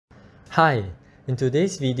Hi, in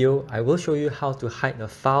today's video, I will show you how to hide a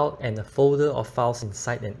file and a folder of files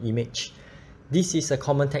inside an image. This is a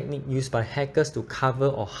common technique used by hackers to cover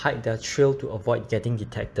or hide their trail to avoid getting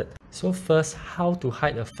detected. So first, how to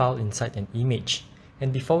hide a file inside an image.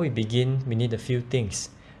 And before we begin, we need a few things.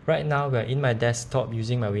 Right now, we are in my desktop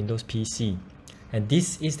using my Windows PC. And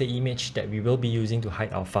this is the image that we will be using to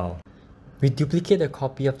hide our file. We duplicate a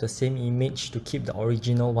copy of the same image to keep the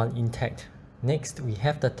original one intact. Next, we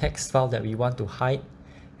have the text file that we want to hide,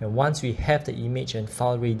 and once we have the image and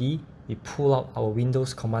file ready, we pull out our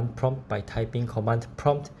Windows command prompt by typing command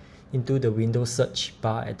prompt into the Windows search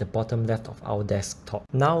bar at the bottom left of our desktop.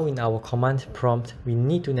 Now in our command prompt, we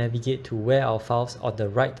need to navigate to where our files on the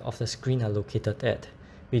right of the screen are located at.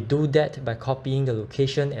 We do that by copying the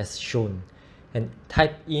location as shown and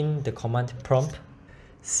type in the command prompt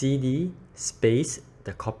cd space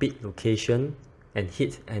the copied location and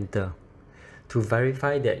hit enter. To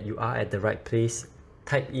verify that you are at the right place,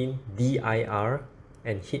 type in dir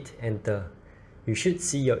and hit enter. You should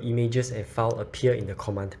see your images and file appear in the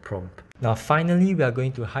command prompt. Now finally, we are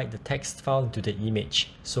going to hide the text file into the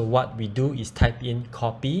image. So what we do is type in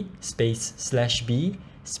copy space /b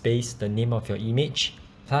space the name of your image,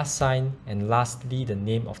 +, and lastly the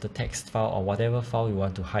name of the text file or whatever file you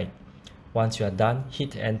want to hide. Once you are done,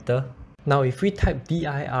 hit enter. Now if we type dir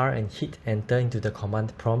and hit enter into the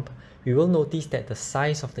command prompt, we will notice that the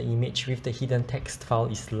size of the image with the hidden text file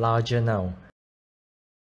is larger now.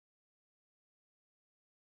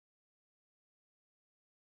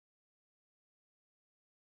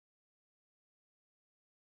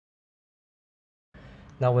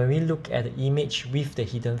 Now when we look at the image with the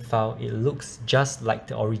hidden file, it looks just like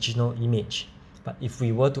the original image. But if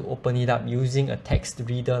we were to open it up using a text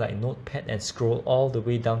reader like Notepad and scroll all the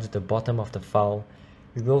way down to the bottom of the file,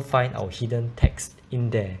 we will find our hidden text in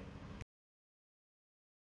there.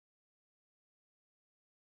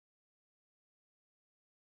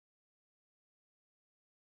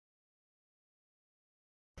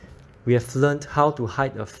 We have learned how to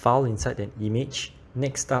hide a file inside an image.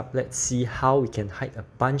 Next up, let's see how we can hide a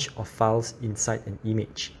bunch of files inside an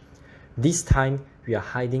image. This time, we are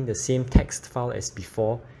hiding the same text file as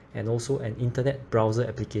before and also an internet browser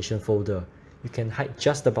application folder. You can hide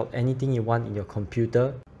just about anything you want in your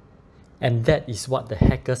computer, and that is what the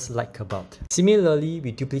hackers like about. Similarly,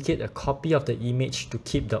 we duplicate a copy of the image to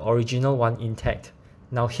keep the original one intact.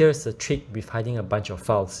 Now here's the trick with hiding a bunch of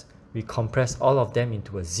files. We compress all of them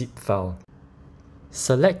into a zip file.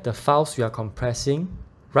 Select the files we are compressing,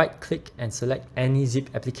 right-click and select any zip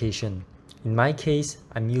application. In my case,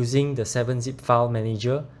 I'm using the 7-zip file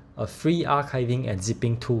manager, a free archiving and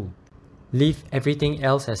zipping tool. Leave everything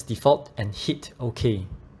else as default and hit OK.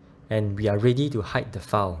 And we are ready to hide the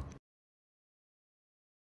file.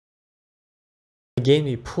 Again,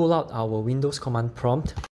 we pull out our Windows command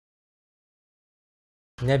prompt.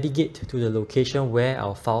 Navigate to the location where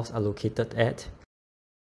our files are located at.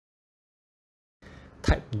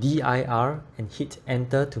 Type dir and hit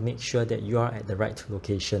enter to make sure that you are at the right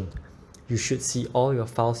location. You should see all your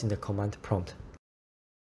files in the command prompt.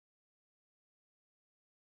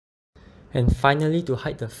 And finally, to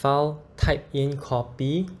hide the file, type in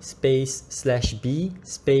copy space /b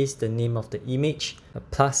space the name of the image, a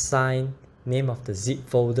 +, name of the zip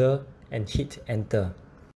folder, and hit enter.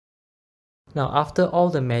 Now after all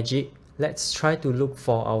the magic, let's try to look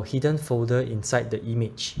for our hidden folder inside the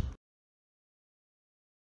image.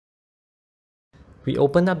 We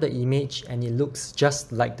open up the image and it looks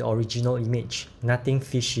just like the original image, nothing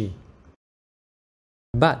fishy.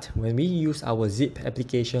 But when we use our zip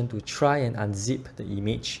application to try and unzip the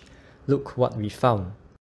image, look what we found.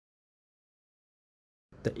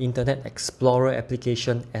 The Internet Explorer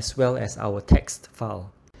application as well as our text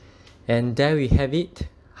file. And there we have it.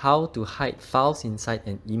 How to hide files inside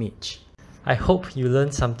an image. I hope you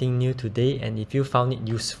learned something new today, and if you found it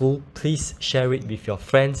useful, please share it with your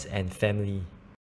friends and family.